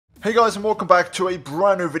Hey guys, and welcome back to a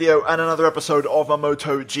brand new video and another episode of my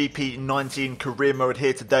MotoGP 19 career mode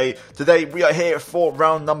here today. Today we are here for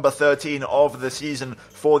round number 13 of the season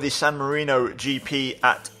for the San Marino GP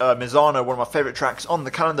at Misano, one of my favourite tracks on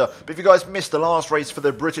the calendar. But if you guys missed the last race for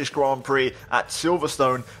the British Grand Prix at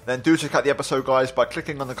Silverstone, then do check out the episode, guys, by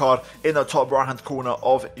clicking on the card in the top right hand corner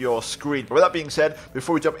of your screen. But with that being said,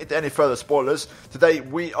 before we jump into any further spoilers, today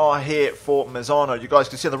we are here for Misano. You guys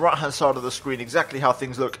can see on the right hand side of the screen exactly how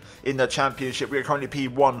things look in the championship. We are currently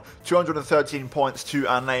P1, 213 points to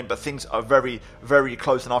our name, but things are very, very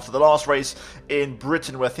close. And after the last race in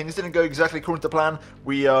Britain, where things didn't go exactly according to plan,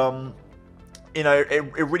 we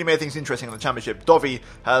it really made things interesting in the championship. Dovi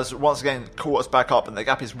has once again caught us back up, and the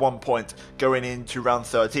gap is 1 point going into round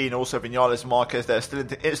 13. Also, Vinales, Marquez, they're still in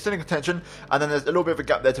contention, and then there's a little bit of a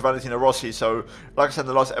gap there to Valentino Rossi. So, like I said in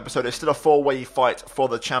the last episode, it's still a four-way fight for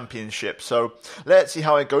the championship. So, let's see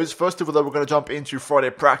how it goes. First of all, though, we're going to jump into Friday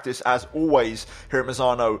practice, as always, here at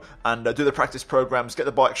Misano, and do the practice programs, get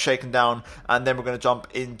the bike shaken down, and then we're going to jump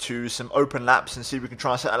into some open laps and see if we can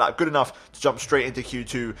try and set a lap good enough to jump straight into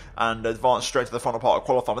Q2 and advance straight to the final part of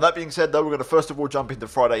qualifying. With that being said, though, we're going to first of all jump into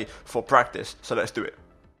Friday for practice, so let's do it.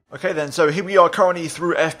 Okay then, so here we are currently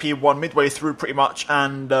through FP1, midway through pretty much,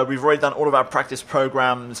 and we've already done all of our practice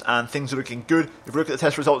programs and things are looking good. If we look at the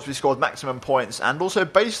test results, we scored maximum points, and also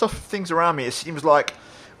based off things around me, it seems like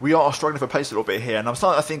we are struggling for pace a little bit here, and I'm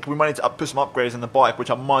starting to think we might need to put some upgrades in the bike, which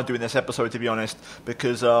I might do in this episode, to be honest,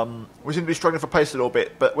 because we seem to be struggling for pace a little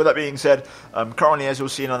bit. But with that being said, currently, as you'll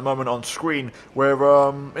see in a moment on screen, we're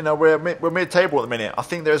mid-table at the minute. I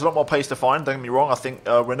think there's a lot more pace to find. Don't get me wrong. I think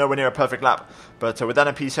we're nowhere near a perfect lap, but we're down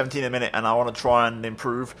in P17 in a minute, and I want to try and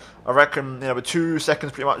improve. I reckon we're 2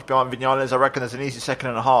 seconds pretty much behind Vinales. I reckon there's an easy second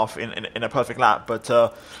and a half in a perfect lap, but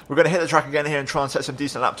we're going to hit the track again here and try and set some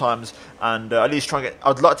decent lap times, and at least try and get.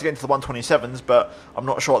 I'd like to get into the 127s, but I'm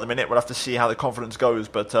not sure at the minute. We'll have to see how the confidence goes,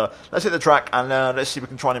 but let's hit the track and let's see if we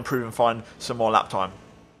can try and improve and find some more lap time.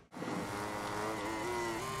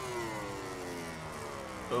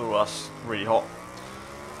 Oh, that's really hot.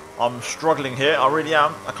 I'm struggling here, I really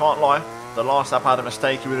am, I can't lie. The last lap I had a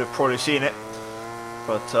mistake, you would have probably seen it,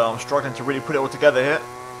 but I'm struggling to really put it all together here.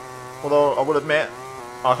 Although I will admit,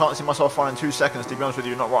 I can't see myself finding 2 seconds, to be honest with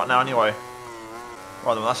you, not right now anyway.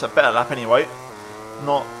 Right then, that's a better lap anyway.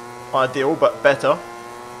 Not ideal, but better.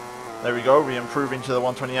 There we go, we improve into the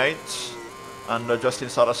 128s, and just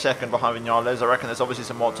inside a second behind Vinales. I reckon there's obviously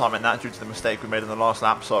some more time in that due to the mistake we made in the last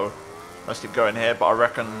lap, so let's keep going here. But I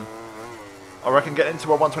reckon getting into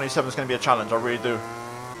a 127 is going to be a challenge, I really do.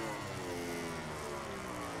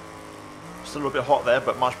 Still a little bit hot there,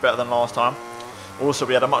 but much better than last time. Also,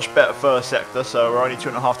 we had a much better first sector, so we're only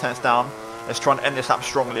 2.5 tenths down. Let's try and end this lap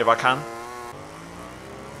strongly if I can.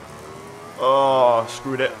 Oh,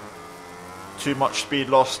 screwed it. Too much speed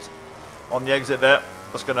lost on the exit there.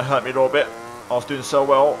 That's going to hurt me a little bit. I was doing so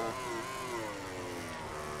well.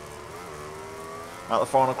 At the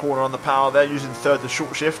final corner on the power there, using third to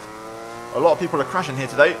short shift. A lot of people are crashing here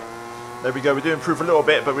today. There we go, we do improve a little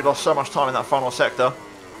bit, but we lost so much time in that final sector.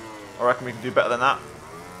 I reckon we can do better than that.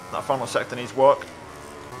 That final sector needs work.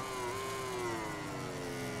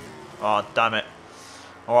 Oh, damn it.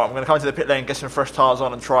 Alright, I'm going to come into the pit lane, get some fresh tyres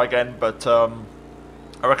on and try again, but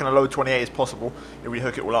I reckon a low 28 is possible if we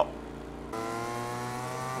hook it all up.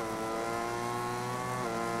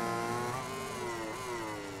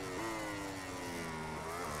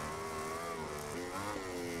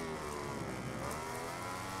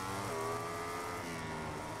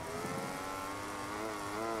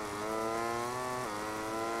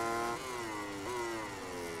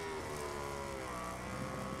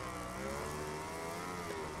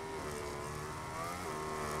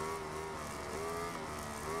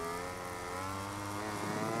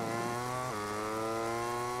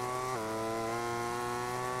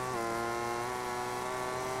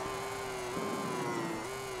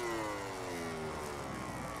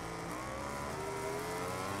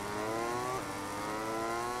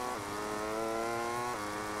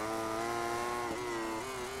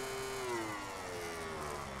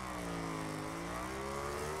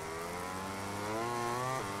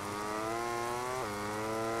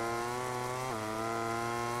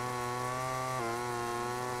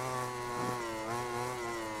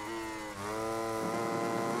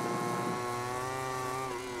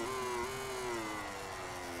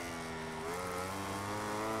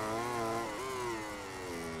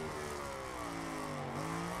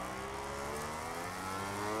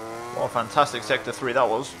 What a fantastic sector 3 that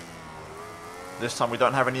was. This time we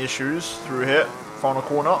don't have any issues through here. Final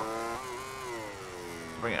corner.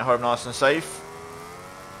 Bring it home nice and safe.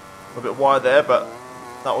 A little bit wide there, but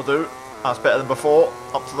that will do. That's better than before.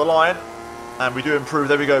 Up to the line. And we do improve.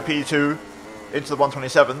 There we go, P2 into the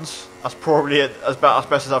 127s. That's probably about as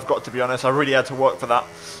best as I've got, to be honest. I really had to work for that.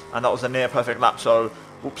 And that was a near perfect lap. So,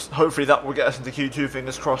 oops, hopefully that will get us into Q2,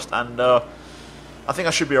 fingers crossed. And I think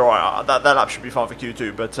I should be alright. That lap should be fine for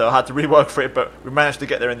Q2. But I had to really work for it. But we managed to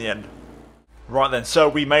get there in the end. Right then, so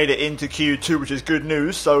we made it into Q2, which is good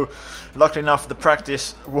news. So, luckily enough, the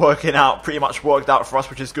practice working out pretty much worked out for us,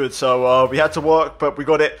 which is good. So, we had to work, but we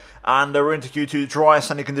got it. And we're into Q2, dry,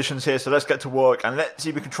 sunny conditions here. So, let's get to work and let's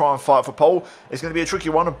see if we can try and fight for pole. It's going to be a tricky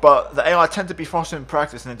one, but the AI tend to be faster in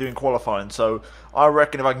practice than they do in qualifying. So, I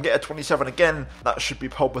reckon if I can get a 27 again, that should be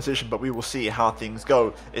pole position, but we will see how things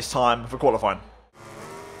go. It's time for qualifying.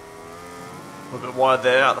 A little bit wide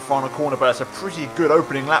there at the final corner, but it's a pretty good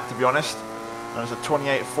opening lap, to be honest. And it's a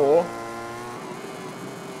 28.4.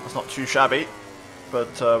 That's not too shabby, but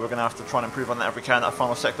we're going to have to try and improve on that if we can. That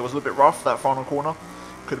final sector was a little bit rough, that final corner.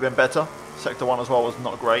 Could have been better. Sector 1 as well was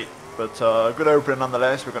not great, but good opening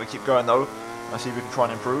nonetheless. We're going to keep going though and see if we can try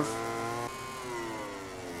and improve.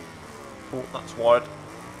 Oh, that's wide.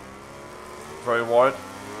 Very wide.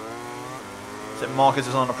 I think Marcus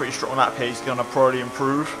is on a pretty strong lap here. He's going to probably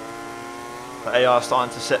improve. The AI are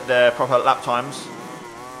starting to set their proper lap times.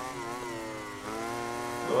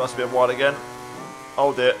 Oh, that's a bit wide again.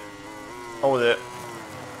 Hold it. Hold it.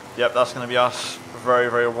 Yep, that's going to be us. Very,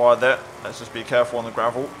 very wide there. Let's just be careful on the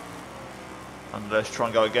gravel. And let's try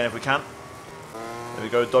and go again if we can. There we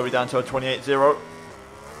go. Dobby down to a 28.0.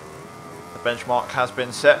 The benchmark has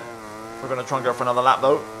been set. We're going to try and go for another lap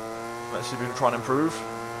though. Let's see if we can try and improve.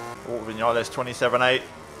 Oh, Vinales 27.8.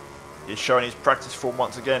 He's showing his practice form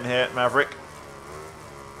once again here, Maverick.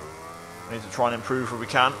 We need to try and improve if we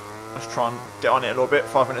can. Let's try and get on it a little bit.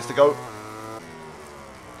 5 minutes to go.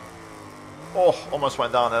 Oh, almost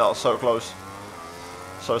went down there. That was so close.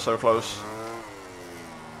 So close.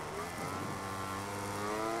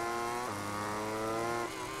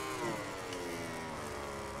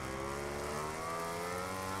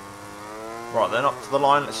 Right then, up to the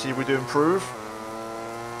line. Let's see if we do improve.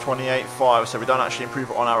 28.5. So we don't actually improve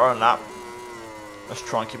it on our own lap. Let's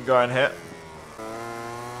try and keep going here.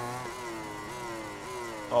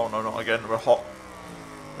 Oh no, not again, we're hot.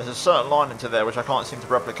 There's a certain line into there which I can't seem to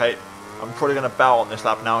replicate. I'm probably going to bow on this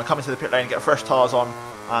lap now and come into the pit lane, get fresh tyres on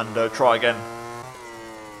and try again.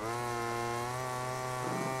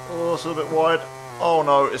 Oh, it's a little bit wide. Oh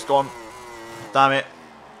no, it's gone. Damn it.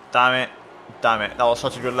 Damn it. Damn it. That was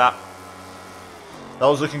such a good lap. That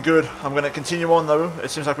was looking good. I'm going to continue on though. It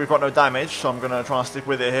seems like we've got no damage, so I'm going to try and stick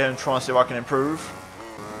with it here and try and see if I can improve.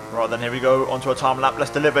 Right then, here we go. Onto a time lap.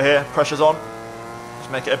 Let's deliver here. Pressure's on.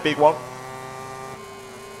 Let's make it a big one.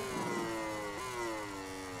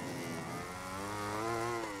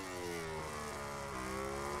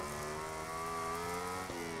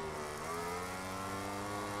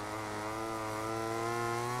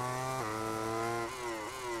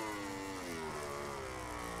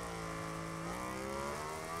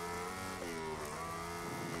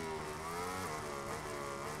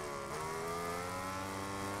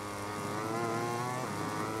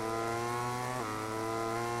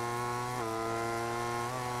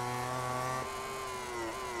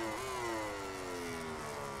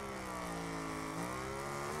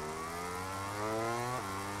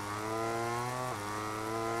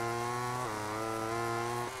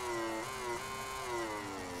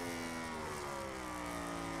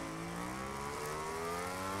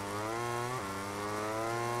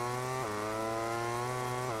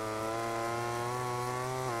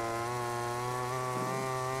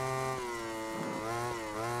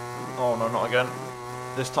 Oh no, not again.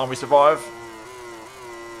 This time we survive.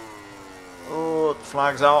 Oh,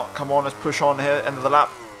 flag's out. Come on, let's push on here. End of the lap.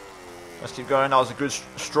 Let's keep going. That was a good,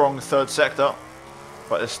 strong third sector.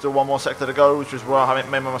 But there's still one more sector to go, which is where I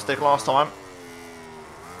made my mistake last time.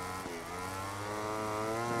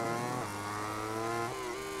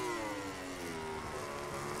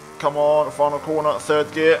 Come on, final corner,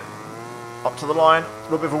 third gear. Up to the line. A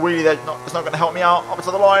little bit of a wheelie there. It's not going to help me out. Up to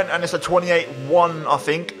the line, and it's a 28.1, I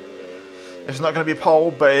think. It's not going to be pole,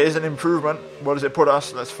 but it is an improvement. Where does it put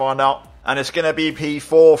us? Let's find out. And it's going to be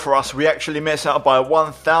P4 for us. We actually missed out by a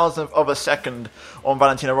 1,000th of a second on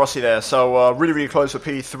Valentino Rossi there. So really, really close for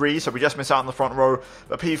P3. So we just missed out in the front row.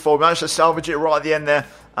 But P4, we managed to salvage it right at the end there.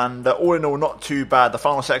 And all in all, not too bad. The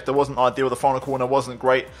final sector wasn't ideal. The final corner wasn't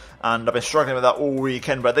great. And I've been struggling with that all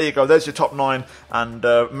weekend. But there you go. There's your top 9. And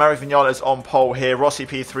Maverick Vinales on pole here. Rossi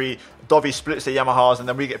P3. Dovi splits the Yamahas, and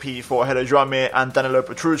then we get P4 ahead of Joamir and Danilo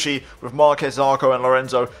Petrucci, with Marquez, Zarco and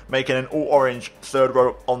Lorenzo making an all-orange third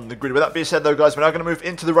row on the grid. With that being said though, guys, we're now going to move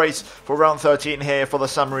into the race for round 13 here for the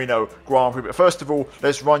San Marino Grand Prix. But first of all,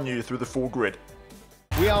 let's run you through the full grid.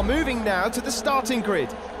 We are moving now to the starting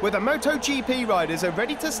grid, where the MotoGP riders are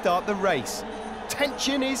ready to start the race.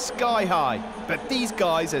 Tension is sky high, but these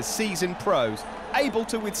guys are seasoned pros, able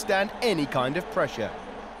to withstand any kind of pressure.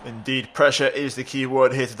 Indeed, pressure is the key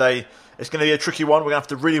word here today. It's going to be a tricky one. We're going to have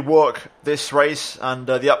to really work this race, and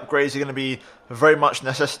the upgrades are going to be very much a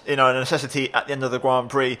necessity at the end of the Grand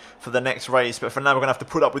Prix for the next race. But for now, we're going to have to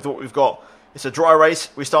put up with what we've got. It's a dry race.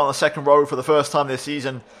 We start on the second row for the first time this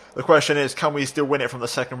season. The question is, can we still win it from the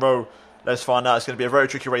second row? Let's find out. It's going to be a very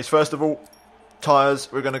tricky race. First of all,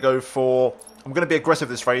 tyres. We're going to go for... I'm going to be aggressive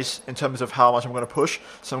this race in terms of how much I'm going to push.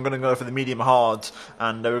 So I'm going to go for the medium hards,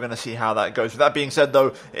 and we're going to see how that goes. With that being said,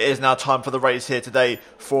 though, it is now time for the race here today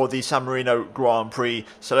for the San Marino Grand Prix.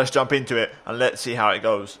 So let's jump into it and let's see how it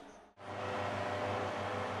goes.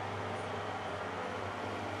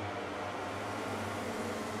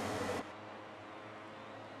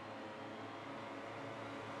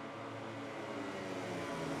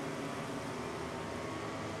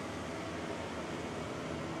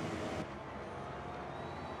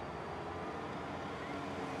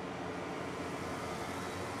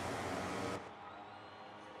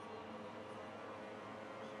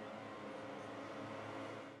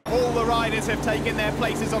 All the riders have taken their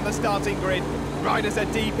places on the starting grid. Riders are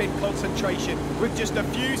deep in concentration, with just a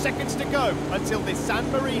few seconds to go until this San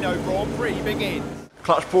Marino Grand Prix begins.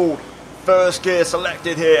 Clutch pulled, first gear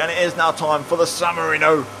selected here, and it is now time for the San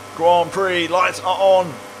Marino Grand Prix. Lights are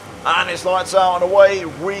on, and it's lights out, and away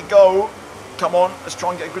we go. Come on, let's try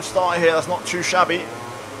and get a good start here. That's not too shabby.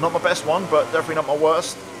 Not my best one, but definitely not my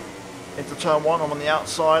worst. Into turn one, I'm on the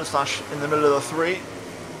outside, / in the middle of the three.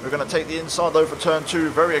 We're going to take the inside though for turn two,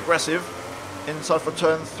 very aggressive. Inside for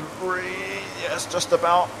turn three, yes, just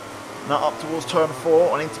about. Now up towards turn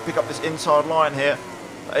four. I need to pick up this inside line here.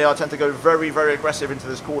 I tend to go very, very aggressive into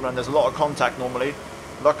this corner, and there's a lot of contact normally.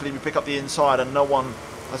 Luckily we pick up the inside and no one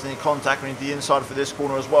has any contact. We need the inside for this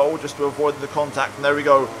corner as well, just to avoid the contact. And there we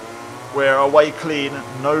go. We're away clean,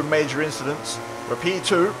 no major incidents. We're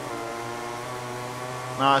P2.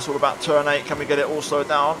 Now it's all about turn 8. Can we get it all slowed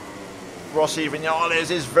down? Rossi Viñales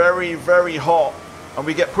is very, very hot, and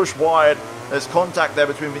we get pushed wide. There's contact there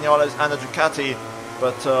between Viñales and the Ducati,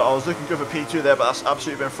 but I was looking good for P2 there, but that's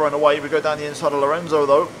absolutely been thrown away. We go down the inside of Lorenzo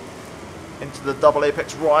though, into the double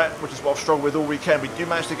apex right, which is what I've struggled with all weekend. We do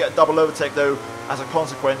manage to get a double overtake though as a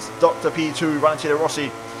consequence. Dr. P2, Valentino Rossi,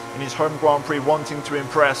 in his home Grand Prix, wanting to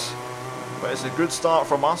impress. But it's a good start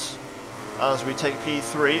from us as we take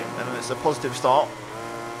P3, and it's a positive start.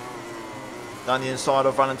 Down the inside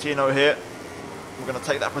of Valentino here. We're going to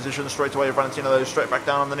take that position straight away. Valentino though straight back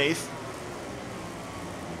down underneath.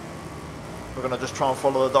 We're going to just try and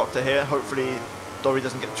follow the doctor here. Hopefully Dovi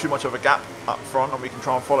doesn't get too much of a gap up front, and we can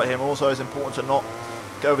try and follow him. Also, it's important to not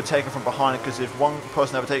get overtaken from behind, because if one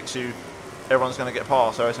person overtakes you, everyone's going to get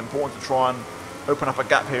past. So it's important to try and open up a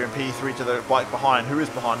gap here in P3 to the bike behind. Who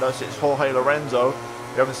is behind us? It's Jorge Lorenzo.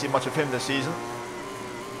 We haven't seen much of him this season.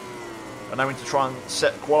 And now we need to try and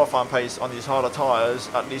set qualifying pace on these harder tyres,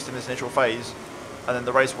 at least in this initial phase, and then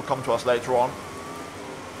the race will come to us later on.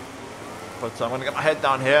 But I'm going to get my head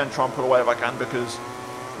down here and try and pull away if I can, because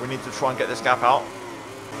we need to try and get this gap out.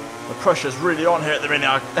 The pressure's really on here at the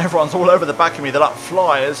minute. Everyone's all over the back of me. They're like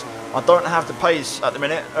flyers. I don't have the pace at the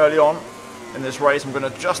minute early on in this race. I'm going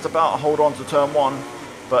to just about hold on to turn one,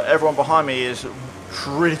 but everyone behind me is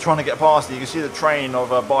really trying to get past it. You can see the train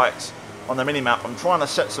of bikes on the mini-map. I'm trying to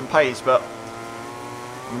set some pace, but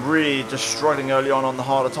I'm really just struggling early on the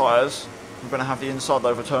harder tyres. I'm going to have the inside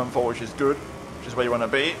though for turn 4, which is good, which is where you want to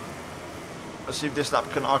be. Let's see if this lap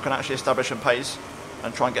I can actually establish some pace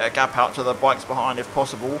and try and get a gap out to the bikes behind if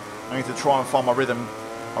possible. I need to try and find my rhythm.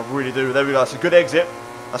 I really do. There we go. That's a good exit.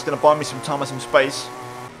 That's going to buy me some time and some space.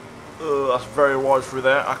 That's very wide through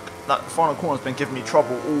there. That final corner's been giving me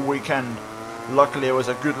trouble all weekend. Luckily it was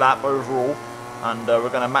a good lap overall, and we're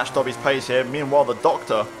going to match Dovi's pace here. Meanwhile, the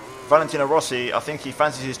doctor, Valentino Rossi, I think he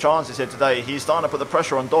fancies his chances here today. He's starting to put the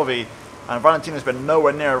pressure on Dovi, and Valentino's been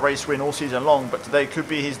nowhere near a race win all season long, but today could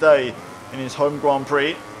be his day in his home Grand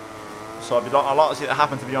Prix. So I'd like to see that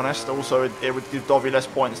happen, to be honest. Also, it would give Dovi less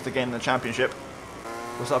points to gain the championship.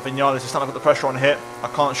 Looks like Viñales is starting to put the pressure on here. I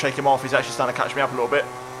can't shake him off. He's actually starting to catch me up a little bit.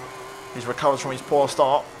 He's recovered from his poor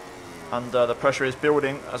start, and the pressure is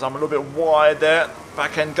building as I'm a little bit wide there.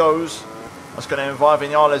 Back end goes. That's going to invite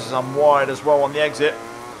Viñales as I'm wide as well on the exit.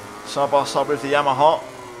 Side by side with the Yamaha.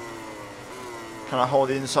 Can I hold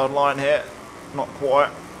the inside line here? Not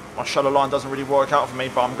quite. My shallow line doesn't really work out for me,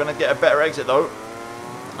 but I'm going to get a better exit though.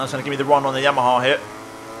 That's going to give me the run on the Yamaha here.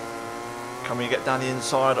 Can we get down the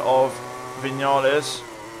inside of Vinales?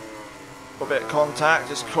 A bit of contact,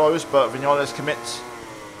 it's close, but Vinales commits.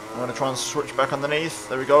 I'm going to try and switch back underneath.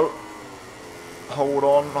 There we go. Hold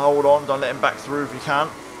on, don't let him back through if you can.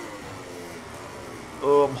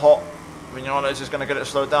 Oh, I'm hot. Vinales is going to get it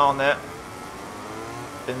slowed down there.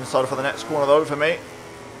 Inside for the next corner though for me.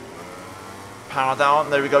 Power down,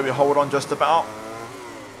 there we go, we hold on just about.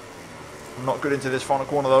 I'm not good into this final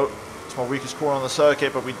corner though. It's my weakest corner on the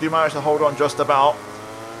circuit, but we do manage to hold on just about.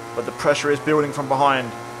 But the pressure is building from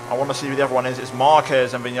behind. I want to see who the other one is. It's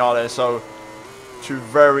Marquez and Vinales, so two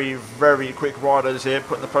very, very quick riders here,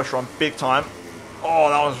 putting the pressure on big time. Oh,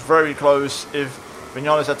 that was very close. If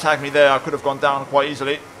Vinales had tagged me there, I could have gone down quite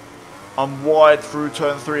easily. I'm wide through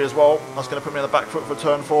turn 3 as well. That's going to put me on the back foot for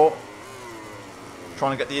turn 4.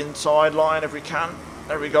 Trying to get the inside line if we can.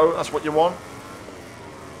 There we go, that's what you want.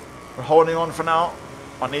 We're holding on for now.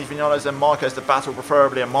 I need Vinales and Marquez to battle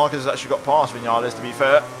preferably, and Marquez has actually got past Vinales to be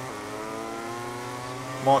fair.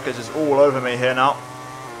 Marquez is all over me here now.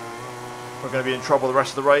 We're going to be in trouble the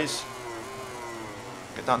rest of the race.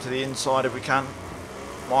 Get down to the inside if we can.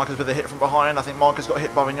 Marquez with a hit from behind. I think Marquez got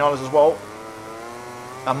hit by Vinales as well.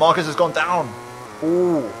 And Marquez has gone down.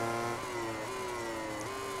 Ooh.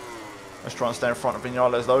 Let's try and stay in front of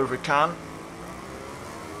Vinales though if we can.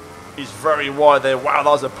 He's very wide there. Wow, that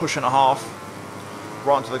was a push and a half.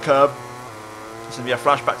 Right onto the curb. It's going to be a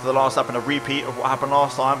flashback to the last lap and a repeat of what happened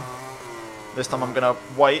last time. This time I'm going to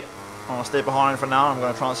wait. I'm going to stay behind for now. I'm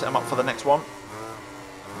going to try and set him up for the next one.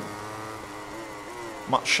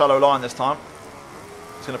 Much shallow line this time.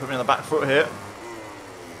 It's going to put me on the back foot here.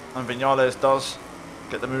 And Vinales does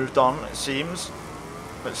get the move done, it seems.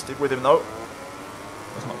 Let's stick with him though.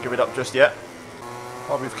 Let's not give it up just yet.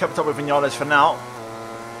 Well, we've kept up with Vinales for now.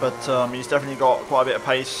 But he's definitely got quite a bit of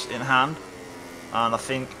pace in hand. And I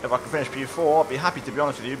think if I can finish P4, I'd be happy to be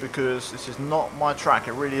honest with you, because this is not my track,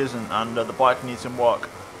 it really isn't, and the bike needs some work.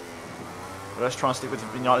 But let's try and stick with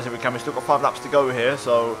Vinales if we can. We've still got 5 laps to go here,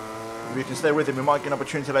 so if we can stay with him, we might get an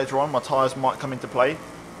opportunity later on. My tyres might come into play.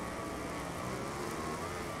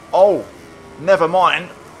 Oh, never mind.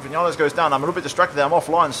 Vinales goes down. I'm a little bit distracted there. I'm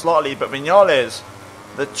offline slightly, but Vinales,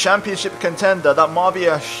 the championship contender, that might be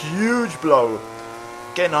a huge blow.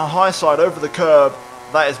 Getting a high side over the curb.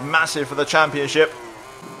 That is massive for the championship.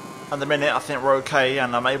 At the minute, I think we're okay,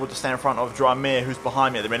 and I'm able to stay in front of Drymere, who's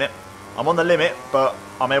behind me at the minute. I'm on the limit, but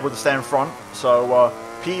I'm able to stay in front. So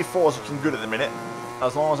P4 is looking good at the minute,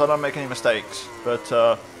 as long as I don't make any mistakes.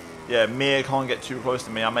 But yeah, Mir can't get too close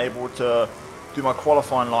to me. I'm able to do my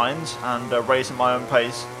qualifying lines and race at my own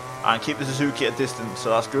pace and keep the Suzuki at a distance, so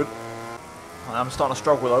that's good. I'm starting to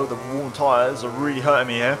struggle though. The worn tyres are really hurting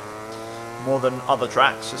me here. More than other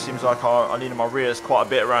tracks. It seems like I lean in my rears quite a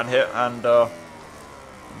bit around here, and I'm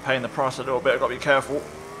paying the price a little bit. I've got to be careful.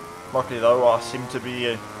 Luckily though, I seem to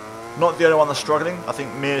be not the only one that's struggling. I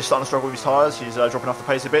think Mir's starting to struggle with his tyres. He's dropping off the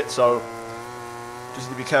pace a bit, so just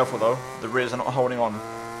need to be careful though. The rears are not holding on.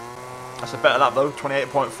 That's a better lap though,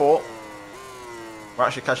 28.4. We're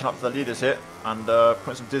actually catching up to the leaders here, and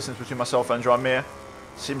putting some distance between myself and Drymere.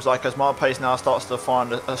 Seems like as my pace now starts to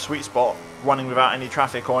find a sweet spot, running without any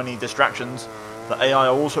traffic or any distractions, the AI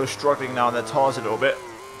are also struggling now in their tyres a little bit.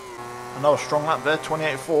 Another strong lap there,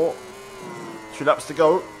 28.4. 2 laps to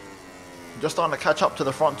go. I'm just starting to catch up to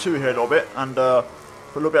the front 2 here a little bit, and put a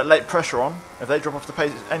little bit of late pressure on. If they drop off the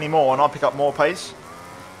pace anymore and I pick up more pace,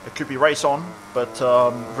 it could be race on, but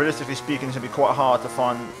realistically speaking, it's going to be quite hard to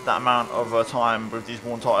find that amount of time with these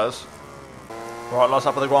worn tyres. Right, last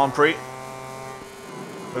lap of the Grand Prix.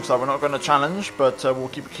 Looks like we're not going to challenge, but we'll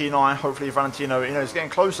keep a keen eye. Hopefully Valentino, he's getting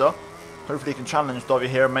closer. Hopefully he can challenge Dovi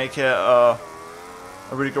here and make it a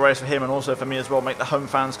really good race for him, and also for me as well, make the home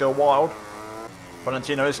fans go wild.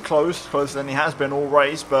 Valentino is close, closer than he has been all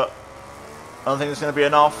race, but I don't think it's going to be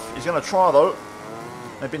enough. He's going to try though.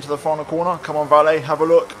 Maybe into the final corner. Come on, Valet, have a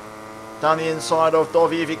look. Down the inside of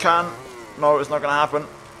Dovi if he can. No, it's not going to happen.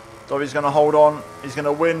 Dovi's going to hold on. He's going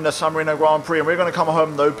to win the San Marino Grand Prix, and we're going to come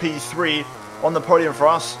home though, P3 on the podium for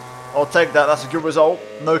us. I'll take that. That's a good result.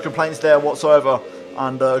 No complaints there whatsoever,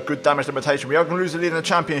 and good damage limitation. We are going to lose the lead in the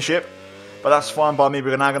championship, but that's fine by me.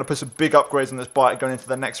 We're now going to put some big upgrades on this bike going into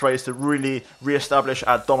the next race to really re-establish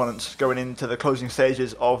our dominance going into the closing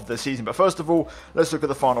stages of the season. But first of all, let's look at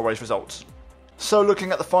the final race results. So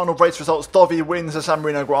looking at the final race results, Dovi wins the San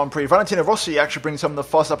Marino Grand Prix. Valentino Rossi actually brings home the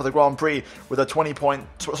first lap of the Grand Prix with a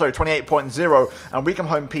 28.0, and we come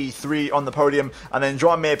home P3 on the podium, and then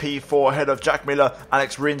Joan-Mir P4 ahead of Jack Miller,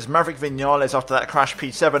 Alex Rins, Maverick Vinales after that crash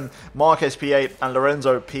P7, Marquez P8, and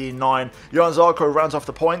Lorenzo P9. Johan Zarco rounds off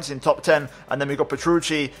the points in top 10, and then we've got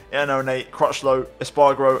Petrucci, Iannone, Crutchlow,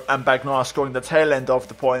 Espargaro, and Bagnaia scoring the tail end of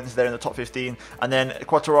the points there in the top 15, and then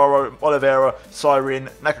Quattararo, Oliveira, Cyrene,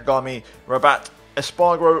 Nakagami, Rabat,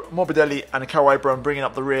 Espargaro, Morbidelli and Kawai bringing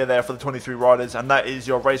up the rear there for the 23 riders, and that is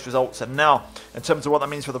your race results. And now, in terms of what that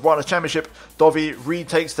means for the Riders' Championship, Dovi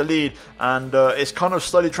retakes the lead, and it's kind of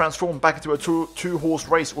slowly transformed back into a two-horse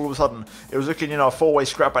race all of a sudden. It was looking, a four-way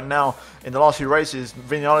scrap, and now, in the last few races,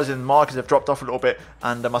 Vinales and Marquez have dropped off a little bit,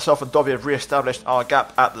 and myself and Dovi have re-established our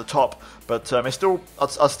gap at the top. But I'd still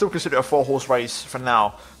consider it a four-horse race for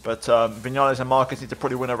now. But Vinales and Marquez need to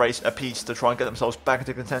probably win a race apiece to try and get themselves back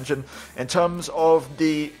into contention. In terms of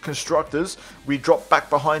the constructors, we dropped back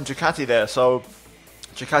behind Ducati there, so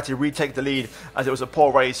Ducati retake the lead as it was a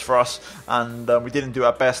poor race for us, and we didn't do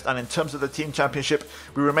our best. And in terms of the team championship,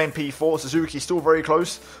 we remain P4. Suzuki still very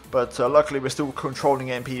close, but luckily we're still controlling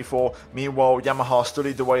it in P4. Meanwhile, Yamaha still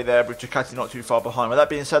lead the way there, but Ducati not too far behind. With that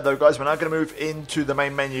being said though, guys, we're now going to move into the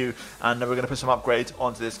main menu, and we're going to put some upgrades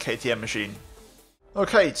onto this KTM machine.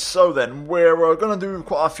 Okay, so then, we're going to do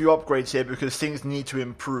quite a few upgrades here because things need to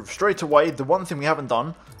improve. Straight away, the one thing we haven't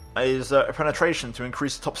done is penetration to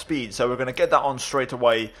increase the top speed, so we're going to get that on straight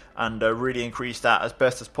away and really increase that as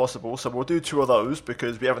best as possible. So we'll do 2 of those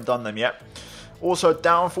because we haven't done them yet. Also,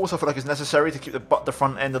 downforce I feel like is necessary to keep the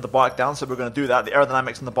front end of the bike down, so we're going to do that. The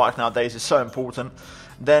aerodynamics on the bike nowadays is so important.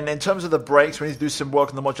 Then in terms of the brakes, we need to do some work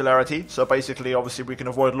on the modularity. So basically, obviously, we can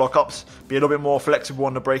avoid lockups, be a little bit more flexible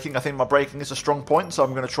on the braking. I think my braking is a strong point, so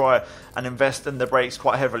I'm going to try and invest in the brakes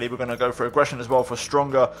quite heavily. We're going to go for aggression as well for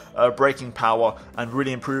stronger braking power and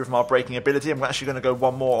really improve my braking ability. I'm actually going to go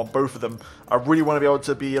one more on both of them. I really want to be able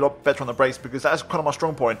to be a lot better on the brakes because that's kind of my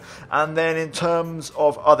strong point. And then in terms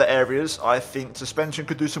of other areas, I think suspension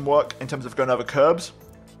could do some work in terms of going over curbs,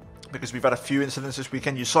 because we've had a few incidents this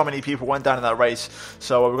weekend. So many people went down in that race,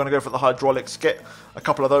 so we're going to go for the hydraulics, get a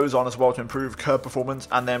couple of those on as well to improve curb performance,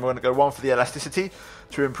 and then we're going to go one for the elasticity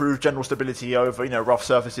to improve general stability over rough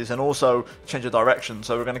surfaces and also change the direction.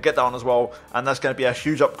 So we're going to get that on as well, and that's going to be a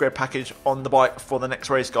huge upgrade package on the bike for the next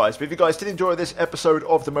race, guys. But if you guys did enjoy this episode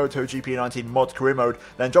of the MotoGP 19 mod career mode,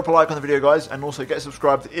 then drop a like on the video, guys, and also get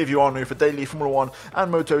subscribed if you are new for daily Formula 1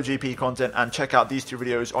 and MotoGP content, and check out these 2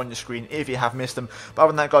 videos on your screen if you have missed them. But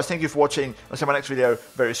other than that, guys, thank you for watching. I'll see you in my next video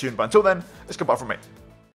very soon, but until then, it's goodbye from me.